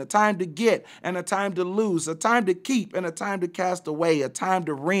embracing, a time to get and a time to lose, a time to keep and a time to cast away, a time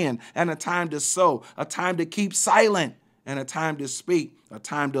to rend and a time to sow, a time to keep silent and a time to speak, a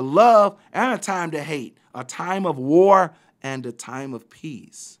time to love and a time to hate, a time of war and a time of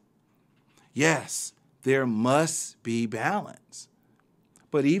peace. Yes, there must be balance.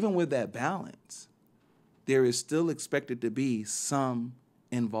 But even with that balance, there is still expected to be some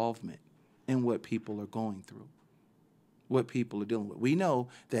involvement in what people are going through, what people are dealing with. We know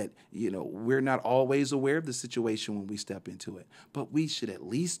that, we're not always aware of the situation when we step into it, but we should at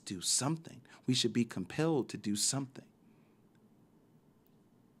least do something. We should be compelled to do something.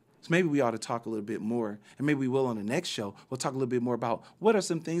 So maybe we ought to talk a little bit more, and maybe we will on the next show. We'll talk a little bit more about what are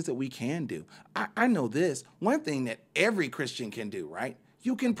some things that we can do. I know this. One thing that every Christian can do, right?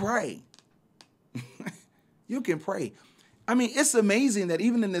 You can pray. You can pray. It's amazing that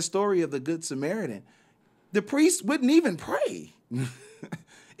even in the story of the Good Samaritan, the priest wouldn't even pray.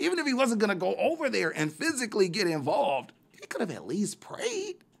 Even if he wasn't going to go over there and physically get involved, he could have at least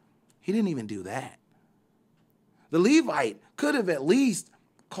prayed. He didn't even do that. The Levite could have at least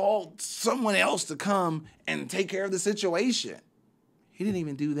called someone else to come and take care of the situation. He didn't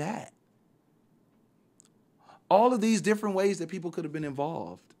even do that. All of these different ways that people could have been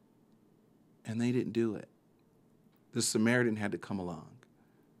involved, and they didn't do it. The Samaritan had to come along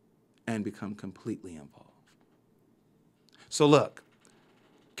and become completely involved. So look,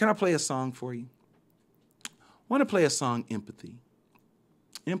 can I play a song for you? I want to play a song, Empathy.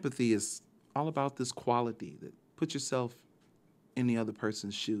 Empathy is all about this quality that put yourself in the other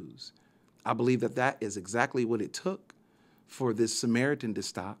person's shoes. I believe that that is exactly what it took for this Samaritan to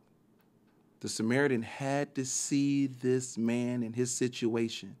stop. The Samaritan had to see this man and his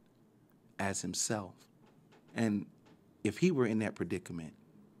situation as himself. And if he were in that predicament,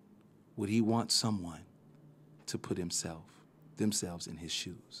 would he want someone to put themselves in his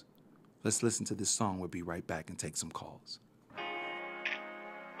shoes? Let's listen to this song. We'll be right back and take some calls.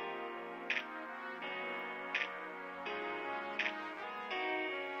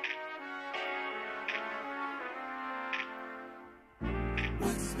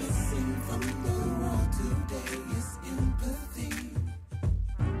 What's missing from the world today is empathy,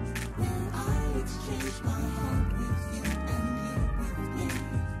 where I exchange my heart with you and you with me,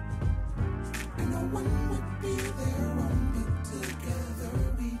 and no one would be there wrong, but together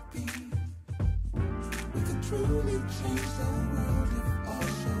we'd be. We could truly change the world if all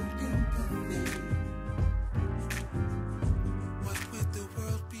showed empathy. What would the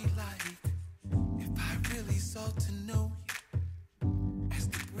world be like if I really sought to know you? As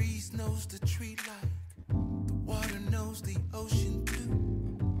the breeze knows the tree like the water knows the ocean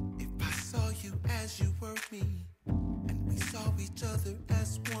too. If I saw you as you were me, and we saw each other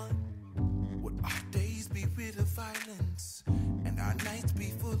as one, would our days be rid of violence and our nights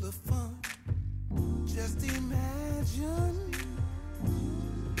be full of fun? Just imagine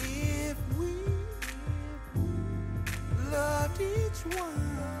if we loved each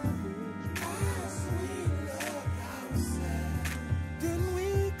one as we love ourselves. Then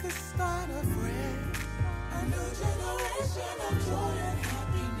we could start afresh, a new generation of joy and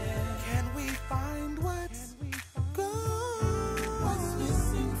happiness. Can we find what's gone? What's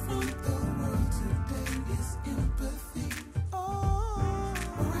missing from the world today is empathy. Oh,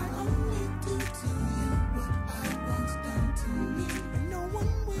 where I only do to you what I once done to me, and no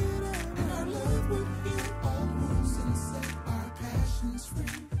one would ever. And our love would heal all wounds and set our passions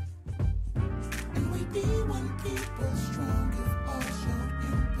free. And we'd be one people strong if all showed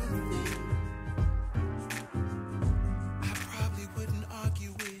empathy. I probably wouldn't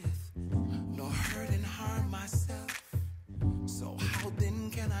argue with, nor hurt and harm myself. So how then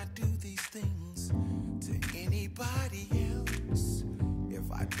can I do these things to anybody else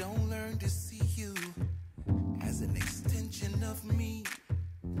if I don't learn to see you as an extension of me?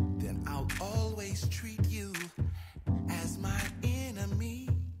 Then I'll always treat you as my enemy.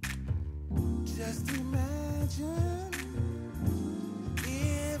 Just imagine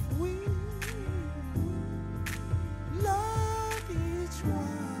if we love each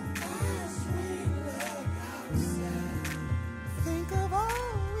one as we love ourselves. Think of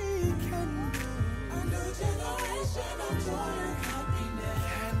all we can do. A new generation of joy and happiness.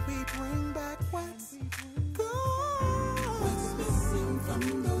 Can we bring back what's gone? What's missing from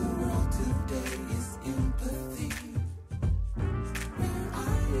the world today is empathy, where I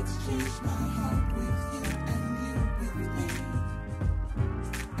exchange my heart with you and you with me,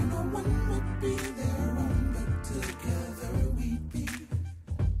 and no one would be there wrong, but together we'd be.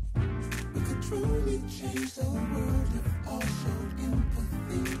 We could truly change the world if all showed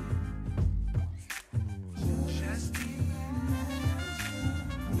empathy. Just imagine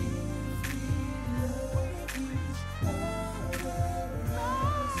if we love each other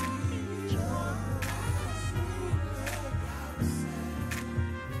as we love ourselves.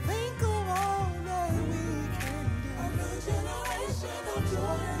 Think of all that we can do. A new generation of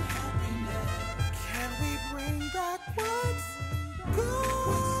joy and happiness. Can we bring back what's gone?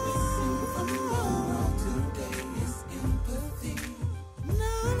 What's missing from the world today is empathy.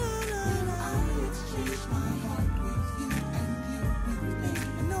 No. I exchange my heart with you and you with me,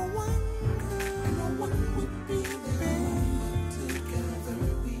 and no one would be there. Together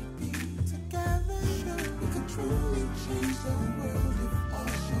we'd be. Together, sure. We could truly change the world if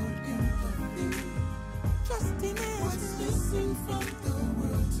all showed empathy. Just imagine. What's missing from the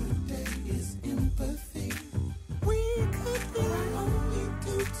world today is empathy. We could be. I only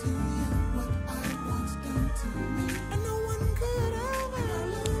do to you what I once done to me, and no one could ever. And our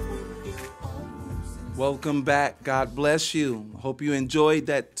love would heal all wounds and Welcome back. God bless you. Hope you enjoyed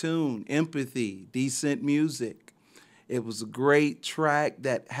that tune, Empathy, decent music. It was a great track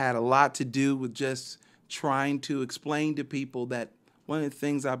that had a lot to do with just trying to explain to people that one of the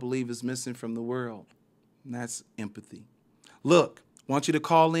things I believe is missing from the world, and that's empathy. Look, I want you to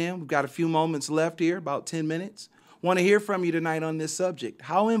call in. We've got a few moments left here, about 10 minutes. Want to hear from you tonight on this subject.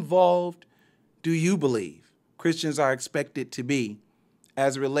 How involved do you believe Christians are expected to be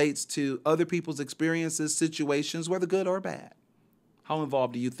as it relates to other people's experiences, situations, whether good or bad? How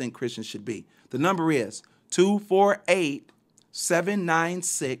involved do you think Christians should be? The number is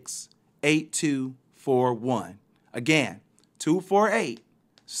 248-796-8241. Again,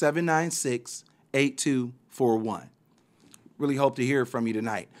 248-796-8241. Really hope to hear from you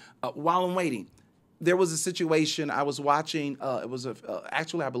tonight. While I'm waiting, there was a situation I was watching.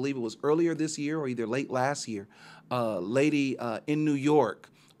 Actually, I believe it was earlier this year or either late last year. A lady in New York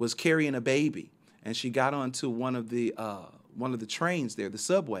was carrying a baby, and she got onto one of the trains there, the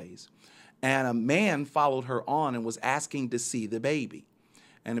subways, and a man followed her on and was asking to see the baby.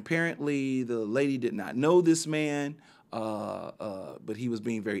 And apparently, the lady did not know this man, but he was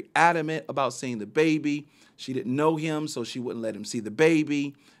being very adamant about seeing the baby. She didn't know him, so she wouldn't let him see the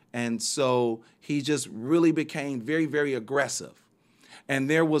baby. And so he just really became very, very aggressive. And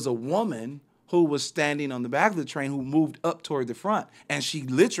there was a woman who was standing on the back of the train who moved up toward the front. And she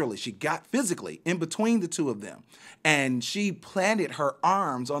got physically in between the two of them. And she planted her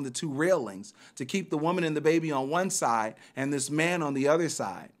arms on the two railings to keep the woman and the baby on one side and this man on the other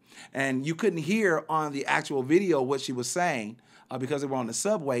side. And you couldn't hear on the actual video what she was saying because they were on the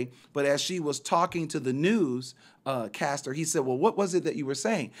subway. But as she was talking to the newscaster, he said, well, what was it that you were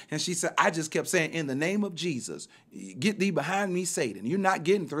saying? And she said, I just kept saying, in the name of Jesus, get thee behind me, Satan. You're not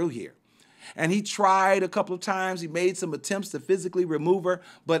getting through here. And he tried a couple of times. He made some attempts to physically remove her.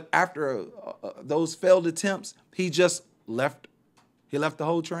 But after those failed attempts, he just left. He left the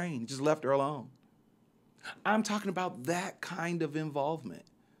whole train. He just left her alone. I'm talking about that kind of involvement.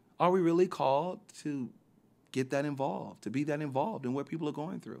 Are we really called to get that involved, to be that involved in what people are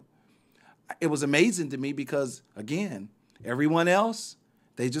going through? It was amazing to me because, again, everyone else,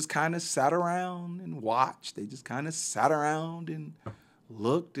 they just kind of sat around and watched. They just kind of sat around and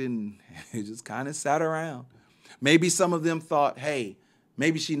looked and just kind of sat around. Maybe some of them thought, hey,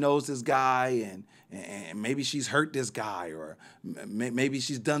 maybe she knows this guy and maybe she's hurt this guy, or maybe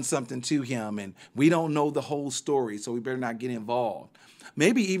she's done something to him and we don't know the whole story, so we better not get involved.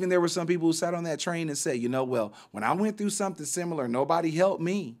 Maybe even there were some people who sat on that train and said, you know, well, when I went through something similar, nobody helped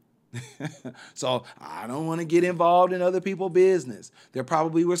me. So I don't want to get involved in other people's business. There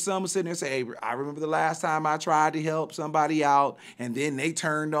probably were some sitting there saying, hey, I remember the last time I tried to help somebody out and then they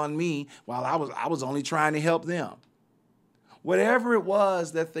turned on me while I was only trying to help them. Whatever it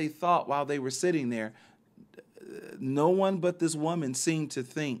was that they thought while they were sitting there, no one but this woman seemed to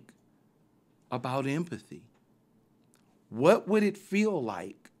think about empathy. What would it feel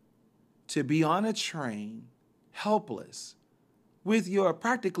like to be on a train, helpless, with your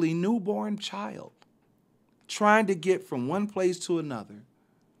practically newborn child, trying to get from one place to another,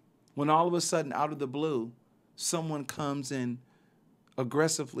 when all of a sudden, out of the blue, someone comes and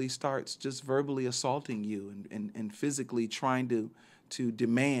aggressively starts just verbally assaulting you and physically trying to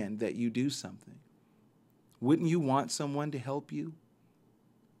demand that you do something? Wouldn't you want someone to help you?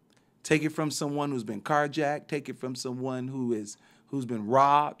 Take it from someone who's been carjacked, take it from someone who's been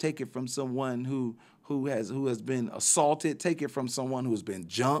robbed, take it from someone who has been assaulted, take it from someone who's been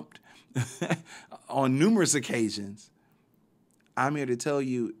jumped on numerous occasions. I'm here to tell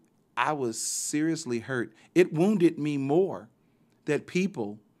you, I was seriously hurt. It wounded me more that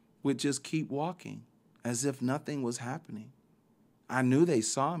people would just keep walking as if nothing was happening. I knew they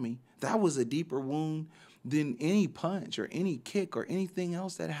saw me. That was a deeper wound than any punch or any kick or anything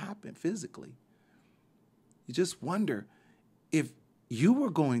else that happened physically. You just wonder, if you were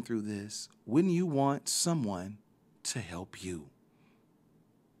going through this, wouldn't you want someone to help you?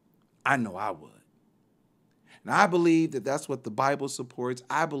 I know I would. And I believe that that's what the Bible supports.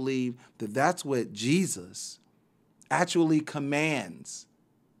 I believe that that's what Jesus actually commands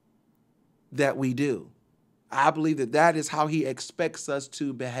that we do. I believe that that is how he expects us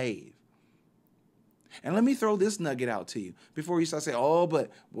to behave. And let me throw this nugget out to you before you start saying, oh,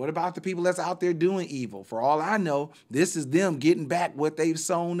 but what about the people that's out there doing evil? For all I know, this is them getting back what they've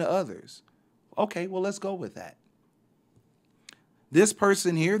sown to others. Okay, well, let's go with that. This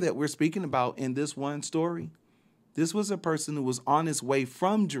person here that we're speaking about in this one story, this was a person who was on his way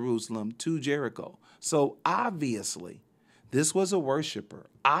from Jerusalem to Jericho. So obviously, this was a worshiper.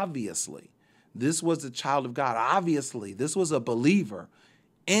 Obviously, this was a child of God. Obviously, this was a believer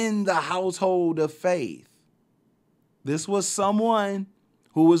in the household of faith. This was someone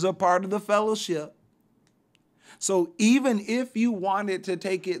who was a part of the fellowship. So even if you wanted to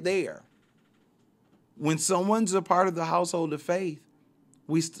take it there, when someone's a part of the household of faith,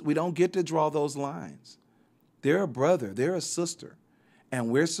 We don't get to draw those lines. They're a brother, they're a sister, and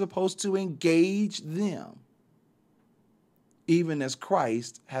we're supposed to engage them even as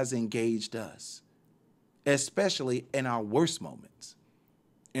Christ has engaged us, especially in our worst moments,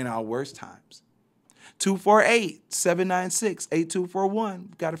 in our worst times.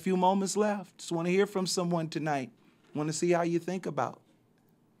 248-796-8241. Got a few moments left. Just want to hear from someone tonight. Want to see how you think about.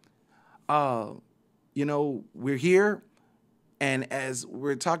 We're here, and as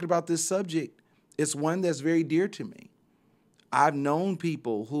we're talking about this subject, it's one that's very dear to me. I've known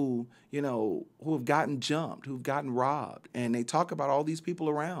people who have gotten jumped, who've gotten robbed, and they talk about all these people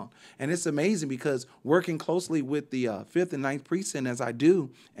around. And it's amazing because working closely with the 5th and 9th Precinct, as I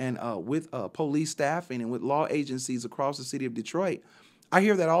do, and with police staffing and with law agencies across the city of Detroit, I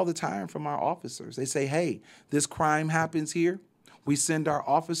hear that all the time from our officers. They say, hey, this crime happens here. We send our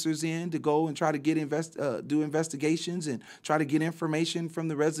officers in to go and try to get do investigations and try to get information from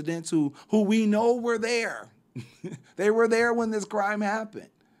the residents who we know were there. They were there when this crime happened.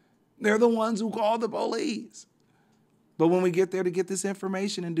 They're the ones who called the police. But when we get there to get this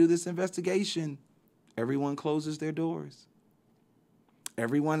information and do this investigation, everyone closes their doors.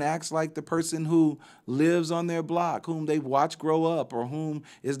 Everyone acts like the person who lives on their block, whom they've watched grow up, or whom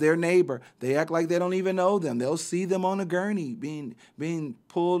is their neighbor. They act like they don't even know them. They'll see them on a gurney being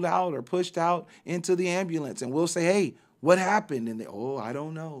pulled out or pushed out into the ambulance. And we'll say, hey, what happened? And I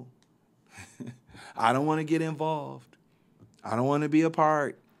don't know. I don't want to get involved. I don't want to be a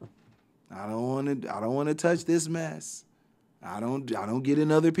part. I don't want to touch this mess. I don't get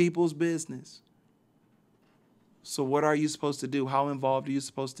in other people's business. So what are you supposed to do? How involved are you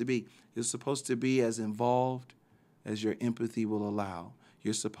supposed to be? You're supposed to be as involved as your empathy will allow.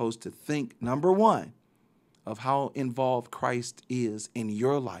 You're supposed to think, number one, of how involved Christ is in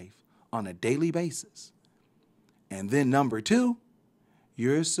your life on a daily basis. And then number two,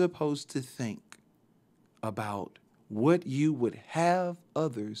 you're supposed to think about what you would have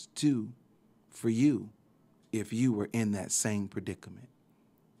others do for you if you were in that same predicament.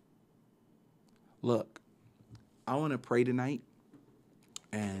 Look, I want to pray tonight,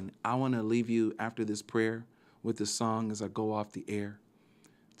 and I want to leave you after this prayer with a song as I go off the air.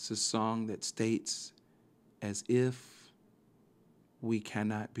 It's a song that states, as if we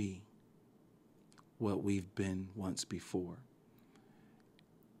cannot be what we've been once before.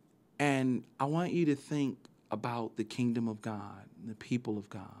 And I want you to think about the kingdom of God, the people of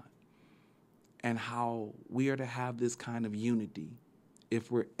God, and how we are to have this kind of unity if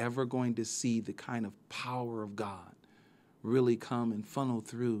we're ever going to see the kind of power of God really come and funnel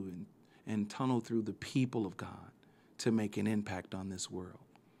through and tunnel through the people of God to make an impact on this world.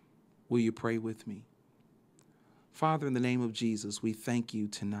 Will you pray with me? Father, in the name of Jesus, we thank you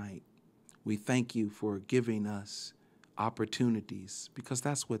tonight. We thank you for giving us opportunities, because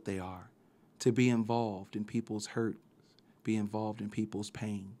that's what they are, to be involved in people's hurt, be involved in people's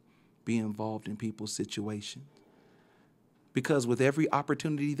pain, be involved in people's situations. Because with every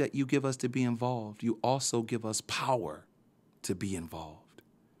opportunity that you give us to be involved, you also give us power to be involved.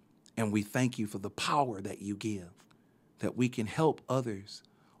 And we thank you for the power that you give, that we can help others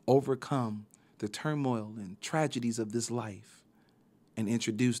overcome the turmoil and tragedies of this life and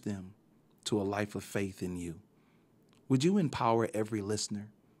introduce them to a life of faith in you. Would you empower every listener?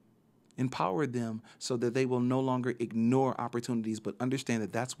 Empower them so that they will no longer ignore opportunities, but understand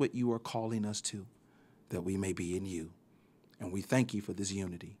that that's what you are calling us to, that we may be in you. And we thank you for this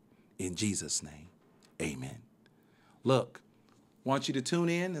unity. In Jesus' name, amen. Look, want you to tune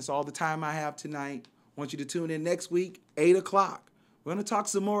in. That's all the time I have tonight. Want you to tune in next week, 8 o'clock. We're going to talk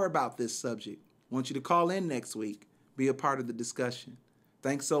some more about this subject. Want you to call in next week. Be a part of the discussion.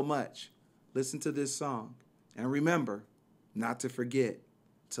 Thanks so much. Listen to this song. And remember not to forget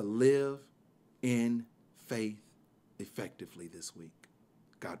to live in faith effectively this week.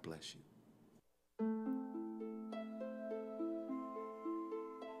 God bless you.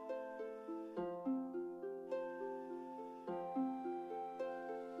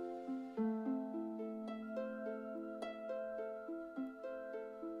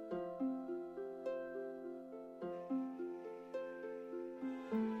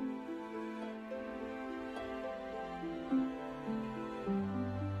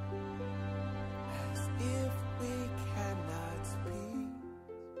 As if we cannot speak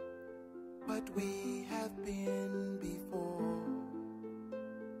what we have been before,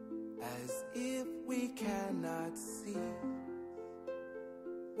 as if we cannot see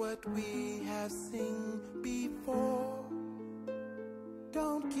what we have seen before.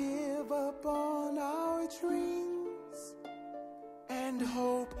 Don't give up on our dreams and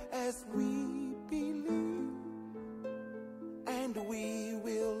hope as we believe, and we will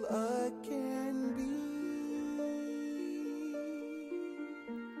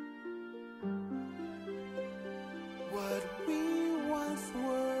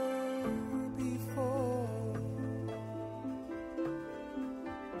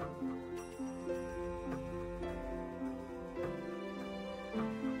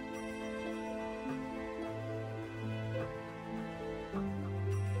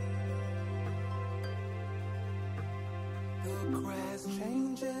grass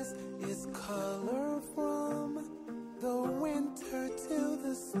changes its color from the winter to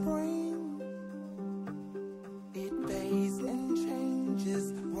the spring. It fades and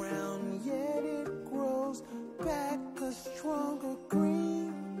changes brown, yet it grows back a stronger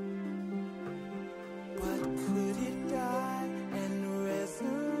green. But could it die and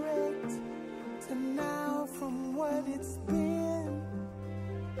resurrect to now from what it's been?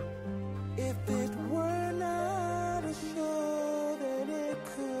 If it were not assured that it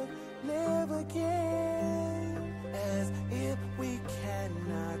could live again, as if we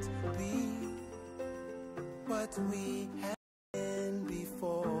cannot be what we have been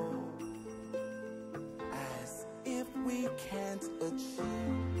before, as if we can't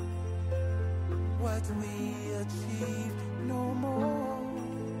achieve what we achieved no more.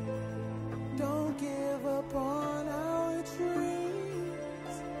 Don't give up on our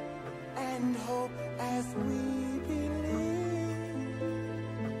dreams and hope as we believe,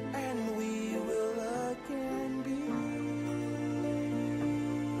 and we will again be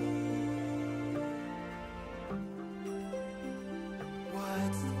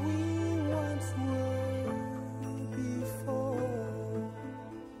what we once were before.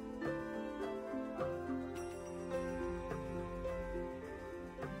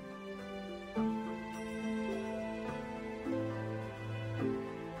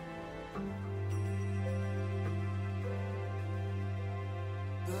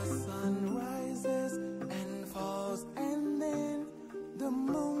 The sun rises and falls, and then the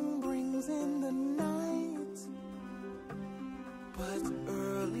moon brings in the night. But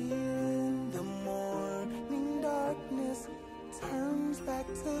early in the morning, darkness turns back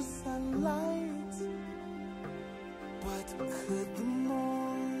to sunlight. But could the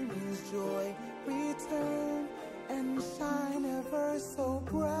morning's joy return and shine ever so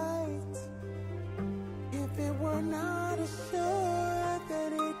bright? If it were not assured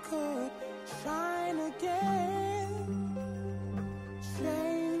that it could shine again,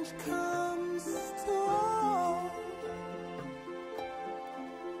 change comes to all,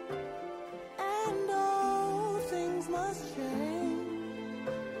 and all things must change.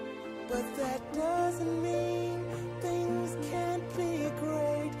 But that doesn't mean things can't be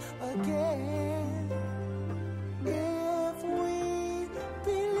great again. If we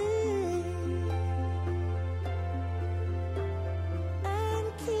believe and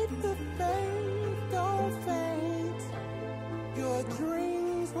keep the faith, don't faint, your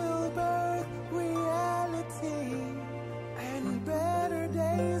dreams will birth reality, and better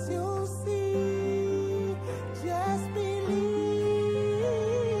days you'll see. Just believe,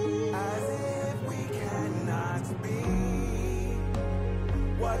 as if we cannot be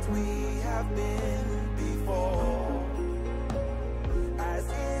what we have been before, as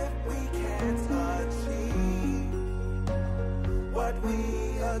if we can't achieve what we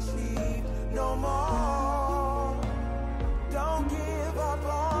achieved no more. Don't give up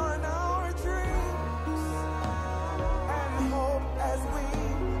on our dreams and hope as we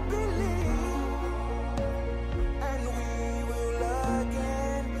believe, and we will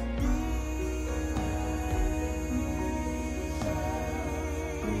again be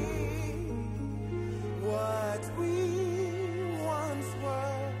what we once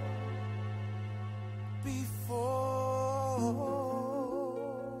were before.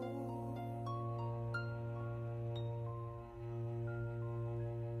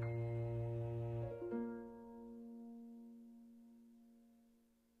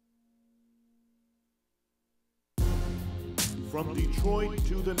 From Detroit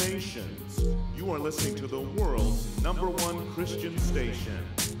to the nations, you are listening to the world's #1 Christian station,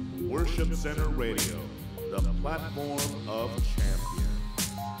 Worship Center Radio, the platform of champions.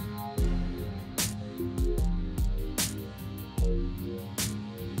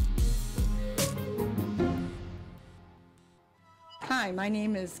 Hi, my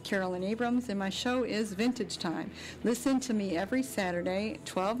name is Carolyn Abrams, and my show is Vintage Time. Listen to me every Saturday,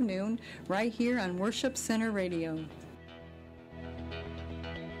 12 noon, right here on Worship Center Radio.